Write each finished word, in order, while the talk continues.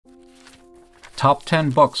Top 10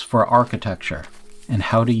 books for architecture and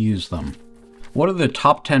how to use them. What are the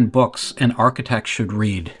top 10 books an architect should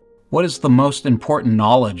read? What is the most important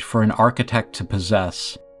knowledge for an architect to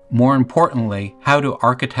possess? More importantly, how do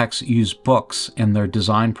architects use books in their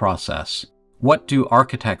design process? What do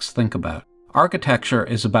architects think about? Architecture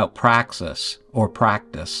is about praxis or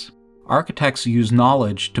practice. Architects use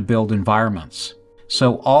knowledge to build environments.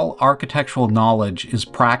 So all architectural knowledge is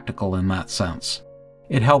practical in that sense.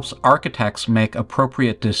 It helps architects make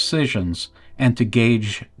appropriate decisions and to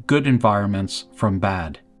gauge good environments from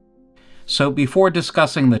bad. So before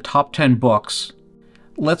discussing the top 10 books,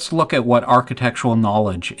 let's look at what architectural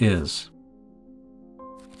knowledge is.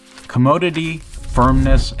 Commodity,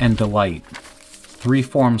 firmness, and delight. 3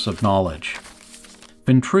 forms of knowledge.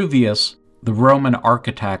 Vitruvius, the Roman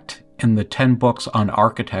architect, in the 10 books on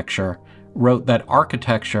architecture, wrote that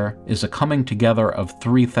architecture is a coming together of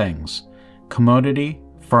 3 things: commodity,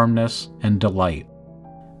 firmness, and delight.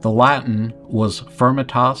 The Latin was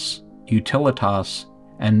firmitas, utilitas,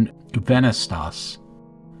 and venustas.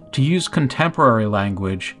 To use contemporary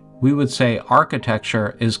language, we would say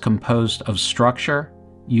architecture is composed of structure,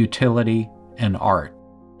 utility, and art.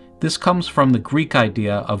 This comes from the Greek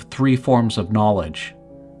idea of 3 forms of knowledge: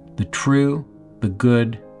 the true, the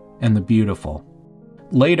good, and the beautiful.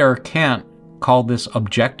 Later, Kant called this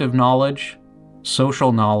objective knowledge,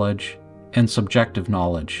 social knowledge, and subjective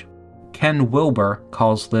knowledge. Ken Wilber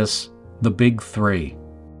calls this the Big 3.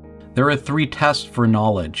 There are 3 tests for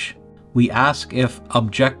knowledge. We ask if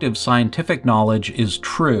objective scientific knowledge is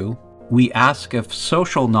true, we ask if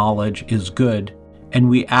social knowledge is good, and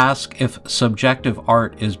we ask if subjective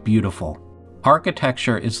art is beautiful.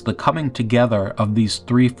 Architecture is the coming together of these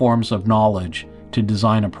 3 forms of knowledge to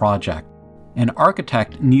design a project. An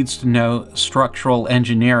architect needs to know structural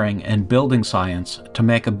engineering and building science to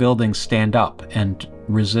make a building stand up and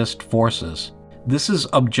resist forces. This is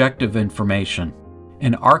objective information.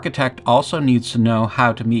 An architect also needs to know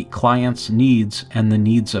how to meet clients' needs and the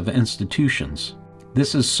needs of institutions.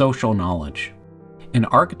 This is social knowledge. An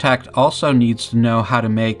architect also needs to know how to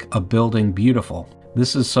make a building beautiful.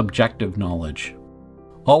 This is subjective knowledge.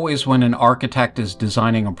 Always when an architect is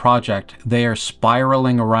designing a project, they are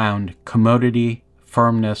spiraling around commodity,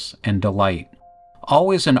 firmness, and delight.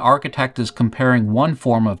 Always an architect is comparing one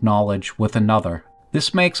form of knowledge with another.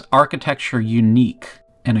 This makes architecture unique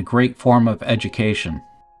and a great form of education.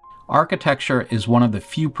 Architecture is one of the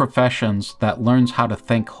few professions that learns how to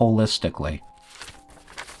think holistically.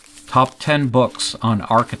 Top 10 books on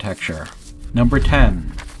architecture. Number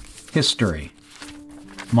 10. History.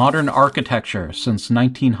 Modern Architecture since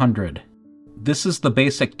 1900. This is the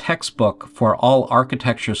basic textbook for all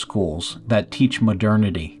architecture schools that teach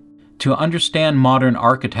modernity. To understand modern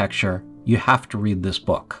architecture, you have to read this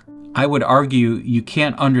book. I would argue you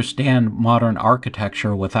can't understand modern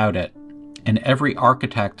architecture without it, and every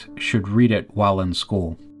architect should read it while in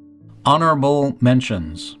school. Honorable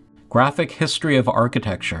mentions. Graphic History of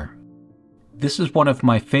Architecture. This is one of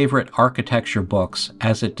my favorite architecture books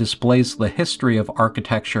as it displays the history of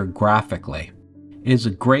architecture graphically. It is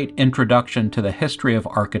a great introduction to the history of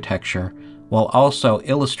architecture while also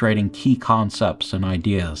illustrating key concepts and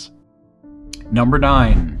ideas. Number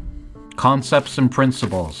 9. Concepts and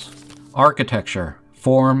Principles. Architecture,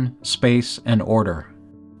 Form, Space, and Order.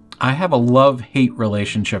 I have a love-hate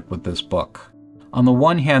relationship with this book. On the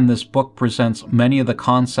one hand, this book presents many of the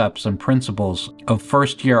concepts and principles of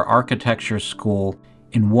first-year architecture school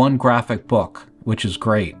in one graphic book, which is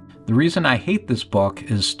great. The reason I hate this book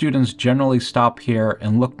is students generally stop here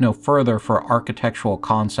and look no further for architectural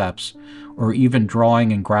concepts or even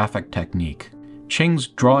drawing and graphic technique. Ching's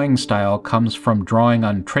drawing style comes from drawing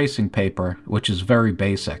on tracing paper, which is very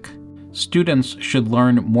basic. Students should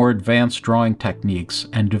learn more advanced drawing techniques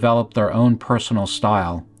and develop their own personal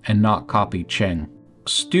style, and not copy Ching.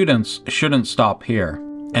 Students shouldn't stop here,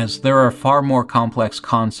 as there are far more complex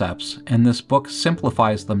concepts, and this book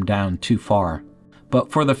simplifies them down too far.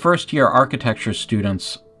 But for the first-year architecture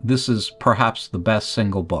students, this is perhaps the best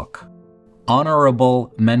single book.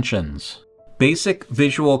 Honorable mentions. Basic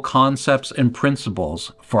Visual Concepts and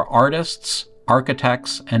Principles for Artists,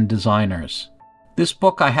 Architects, and Designers. This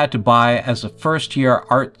book I had to buy as a first-year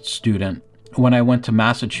art student when I went to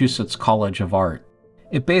Massachusetts College of Art.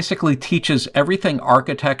 It basically teaches everything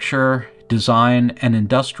architecture, design, and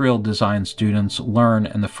industrial design students learn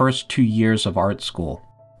in the first 2 years of art school.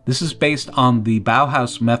 This is based on the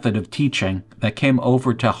Bauhaus method of teaching that came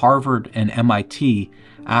over to Harvard and MIT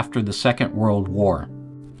after the Second World War.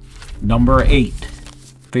 Number 8.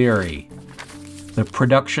 Theory. The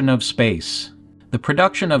Production of Space. The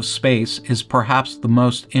production of space is perhaps the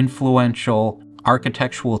most influential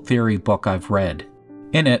architectural theory book I've read.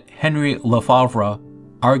 In it, Henry Lefebvre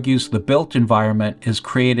argues the built environment is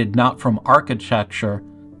created not from architecture,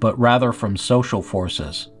 but rather from social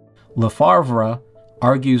forces. Lefebvre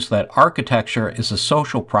argues that architecture is a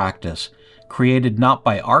social practice created not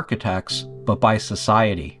by architects, but by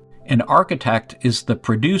society. An architect is the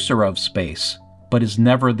producer of space, but is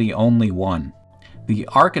never the only one. The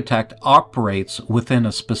architect operates within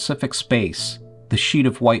a specific space, the sheet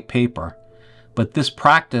of white paper, but this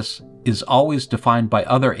practice is always defined by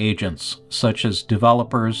other agents, such as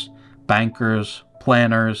developers, bankers,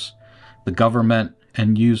 planners, the government,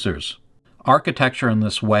 and users. Architecture in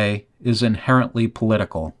this way is inherently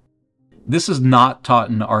political. This is not taught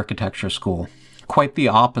in architecture school. Quite the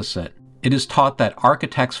opposite. It is taught that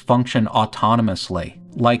architects function autonomously,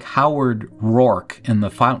 like Howard Rourke in The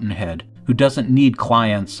Fountainhead, who doesn't need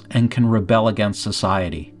clients and can rebel against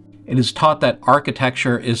society. It is taught that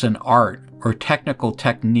architecture is an art or technical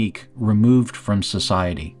technique removed from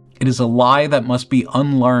society. It is a lie that must be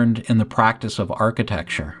unlearned in the practice of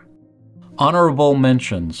architecture. Honorable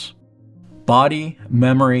mentions: Body,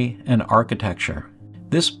 Memory, and Architecture.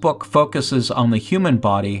 This book focuses on the human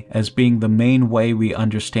body as being the main way we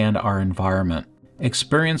understand our environment.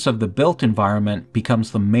 Experience of the built environment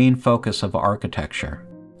becomes the main focus of architecture.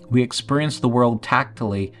 We experience the world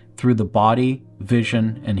tactily through the body,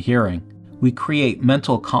 vision, and hearing. We create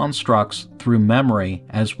mental constructs through memory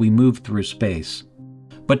as we move through space.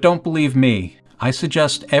 But don't believe me. I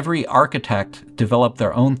suggest every architect develop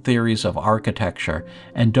their own theories of architecture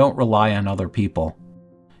and don't rely on other people.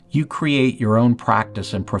 You create your own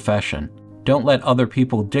practice and profession. Don't let other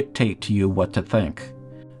people dictate to you what to think.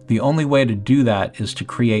 The only way to do that is to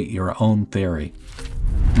create your own theory.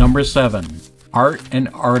 Number 7. Art and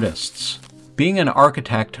artists. Being an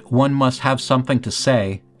architect, one must have something to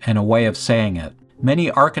say and a way of saying it. Many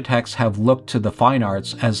architects have looked to the fine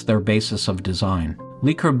arts as their basis of design.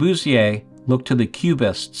 Le Corbusier looked to the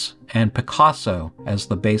Cubists and Picasso as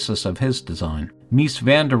the basis of his design. Mies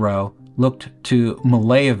van der Rohe looked to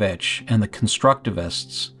Malevich and the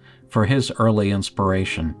Constructivists for his early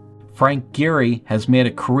inspiration. Frank Gehry has made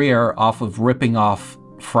a career off of ripping off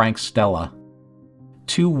Frank Stella.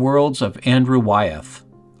 Two Worlds of Andrew Wyeth.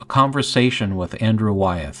 A conversation with Andrew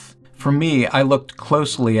Wyeth. For me, I looked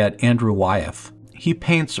closely at Andrew Wyeth. He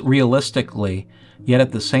paints realistically, yet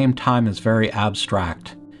at the same time is very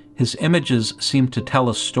abstract. His images seem to tell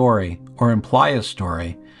a story or imply a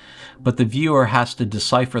story, but the viewer has to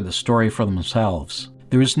decipher the story for themselves.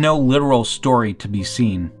 There is no literal story to be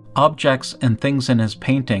seen. Objects and things in his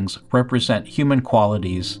paintings represent human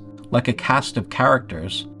qualities, like a cast of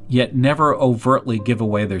characters, yet never overtly give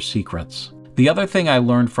away their secrets. The other thing I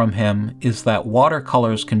learned from him is that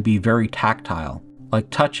watercolors can be very tactile, like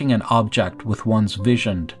touching an object with one's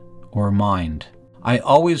vision or mind. I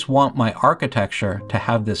always want my architecture to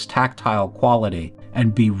have this tactile quality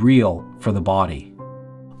and be real for the body.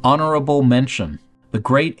 Honorable mention: The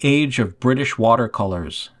Great Age of British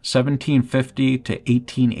Watercolors, 1750 to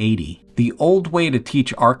 1880. The old way to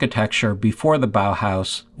teach architecture before the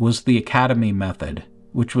Bauhaus was the Academy method,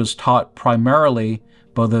 which was taught primarily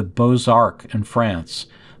by the Beaux-Arts in France,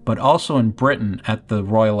 but also in Britain at the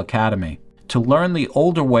Royal Academy. To learn the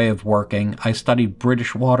older way of working, I studied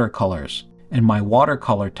British watercolors, and my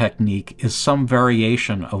watercolor technique is some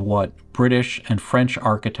variation of what British and French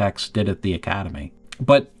architects did at the Academy.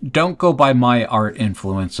 But don't go by my art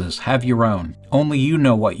influences, have your own. Only you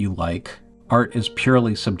know what you like. Art is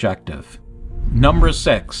purely subjective. Number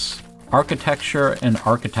 6. Architecture and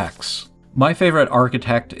Architects. My favorite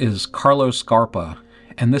architect is Carlo Scarpa,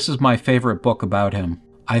 and this is my favorite book about him.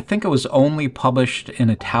 I think it was only published in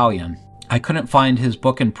Italian. I couldn't find his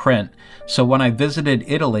book in print, so when I visited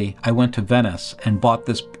Italy, I went to Venice and bought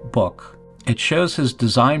this book. It shows his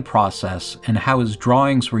design process and how his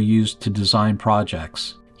drawings were used to design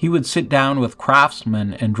projects. He would sit down with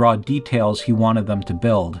craftsmen and draw details he wanted them to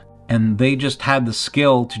build, and they just had the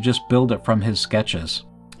skill to just build it from his sketches.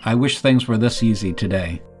 I wish things were this easy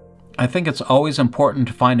today. I think it's always important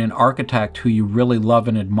to find an architect who you really love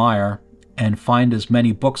and admire, and find as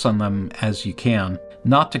many books on them as you can.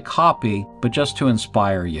 Not to copy, but just to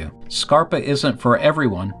inspire you. Scarpa isn't for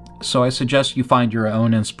everyone, so I suggest you find your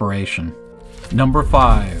own inspiration. Number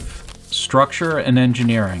 5. Structure and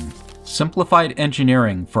Engineering. Simplified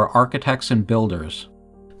Engineering for Architects and Builders.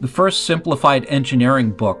 The first simplified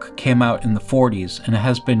engineering book came out in the 40s and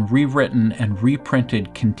has been rewritten and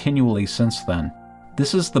reprinted continually since then.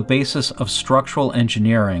 This is the basis of structural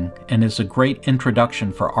engineering and is a great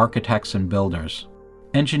introduction for architects and builders.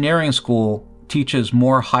 Engineering school teaches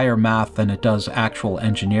more higher math than it does actual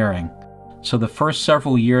engineering, so the first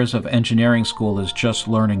several years of engineering school is just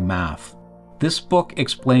learning math. This book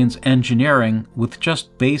explains engineering with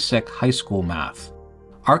just basic high school math.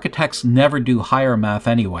 Architects never do higher math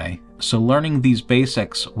anyway, so learning these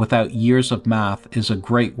basics without years of math is a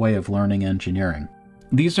great way of learning engineering.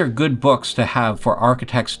 These are good books to have for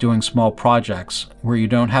architects doing small projects where you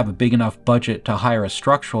don't have a big enough budget to hire a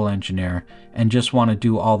structural engineer and just want to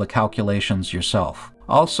do all the calculations yourself.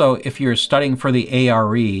 Also, if you're studying for the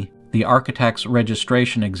ARE, the Architect's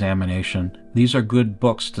Registration Examination, these are good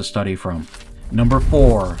books to study from. Number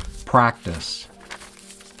 4, Practice.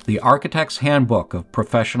 The Architect's Handbook of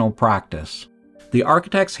Professional Practice. The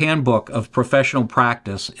Architect's Handbook of Professional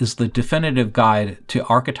Practice is the definitive guide to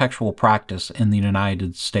architectural practice in the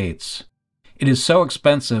United States. It is so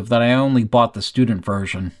expensive that I only bought the student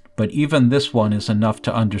version, but even this one is enough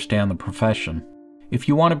to understand the profession. If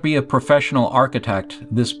you want to be a professional architect,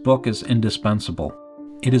 this book is indispensable.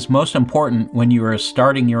 It is most important when you are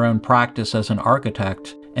starting your own practice as an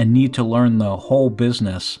architect and need to learn the whole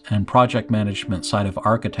business and project management side of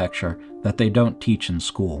architecture that they don't teach in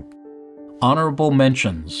school. Honorable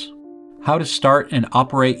mentions: How to Start and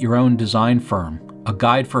Operate Your Own Design Firm, a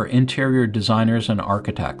guide for interior designers and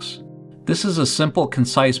architects. This is a simple,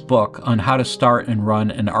 concise book on how to start and run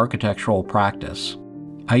an architectural practice.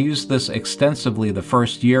 I used this extensively the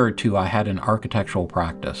first year or two I had an architectural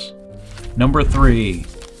practice. Number 3,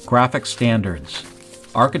 Graphic Standards.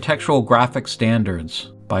 Architectural Graphic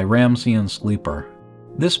Standards by Ramsey and Sleeper.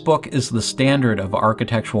 This book is the standard of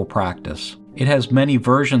architectural practice. It has many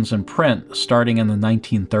versions in print starting in the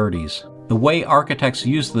 1930s. The way architects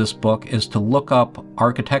use this book is to look up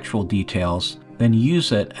architectural details, then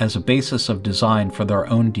use it as a basis of design for their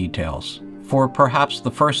own details. For perhaps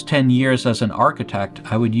the first 10 years as an architect,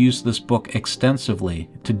 I would use this book extensively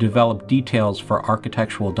to develop details for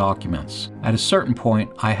architectural documents. At a certain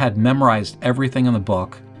point, I had memorized everything in the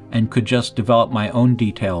book and could just develop my own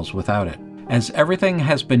details without it. As everything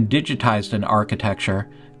has been digitized in architecture,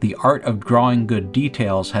 the art of drawing good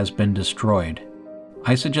details has been destroyed.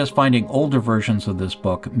 I suggest finding older versions of this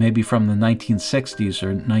book, maybe from the 1960s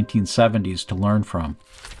or 1970s, to learn from.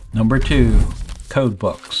 Number 2, Code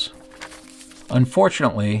Books.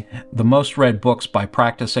 Unfortunately, the most read books by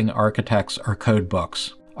practicing architects are code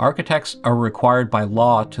books. Architects are required by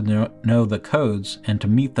law to know the codes and to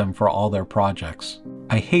meet them for all their projects.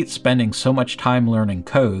 I hate spending so much time learning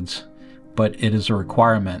codes, but it is a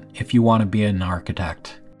requirement if you want to be an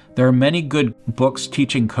architect. There are many good books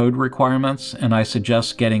teaching code requirements, and I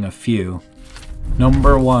suggest getting a few.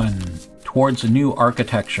 Number 1, Towards a New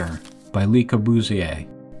Architecture by Le Corbusier.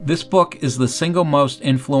 This book is the single most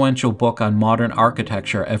influential book on modern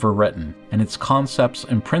architecture ever written, and its concepts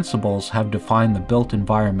and principles have defined the built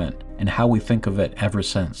environment and how we think of it ever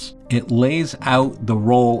since. It lays out the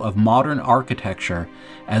role of modern architecture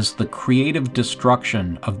as the creative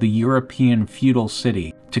destruction of the European feudal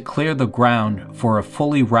city to clear the ground for a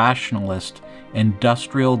fully rationalist,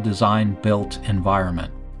 industrial design-built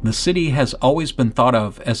environment. The city has always been thought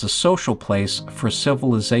of as a social place for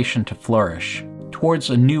civilization to flourish.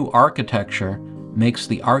 Towards a New Architecture makes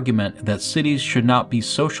the argument that cities should not be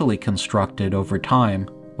socially constructed over time,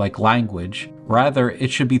 like language. Rather,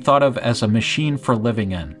 it should be thought of as a machine for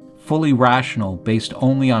living in, fully rational based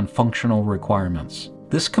only on functional requirements.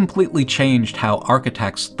 This completely changed how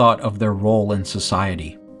architects thought of their role in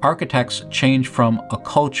society. Architects changed from a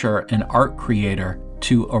culture and art creator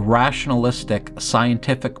to a rationalistic,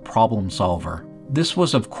 scientific problem solver. This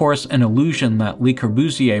was of course an illusion that Le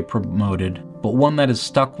Corbusier promoted, but one that has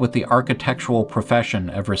stuck with the architectural profession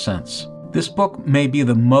ever since. This book may be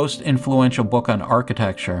the most influential book on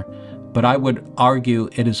architecture, but I would argue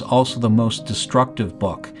it is also the most destructive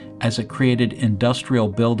book, as it created industrial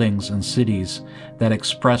buildings and cities that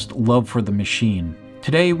expressed love for the machine.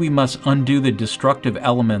 Today we must undo the destructive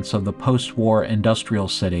elements of the post-war industrial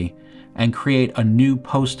city and create a new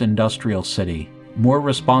post-industrial city, more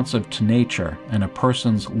responsive to nature and a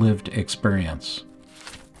person's lived experience.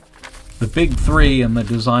 The big 3 in the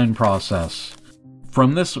design process.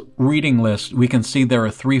 From this reading list, we can see there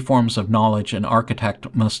are 3 forms of knowledge an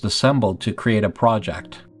architect must assemble to create a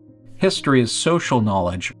project. History is social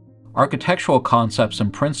knowledge. Architectural concepts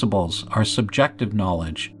and principles are subjective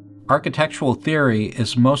knowledge. Architectural theory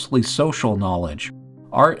is mostly social knowledge.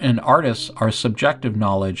 Art and artists are subjective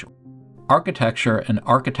knowledge. Architecture and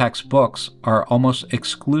architects' books are almost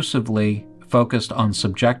exclusively focused on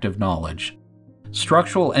subjective knowledge.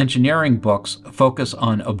 Structural engineering books focus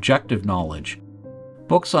on objective knowledge.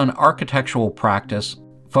 Books on architectural practice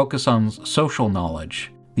focus on social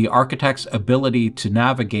knowledge, the architect's ability to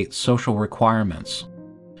navigate social requirements.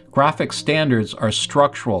 Graphic standards are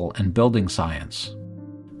structural and building science.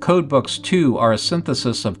 Codebooks, too, are a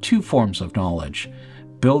synthesis of two forms of knowledge: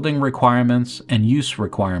 building requirements and use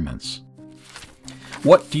requirements.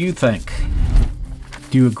 What do you think?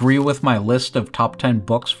 Do you agree with my list of top 10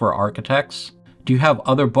 books for architects? Do you have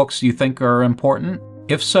other books you think are important?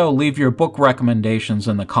 If so, leave your book recommendations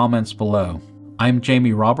in the comments below. I'm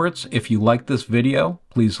Jamie Roberts. If you like this video,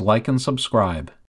 please like and subscribe.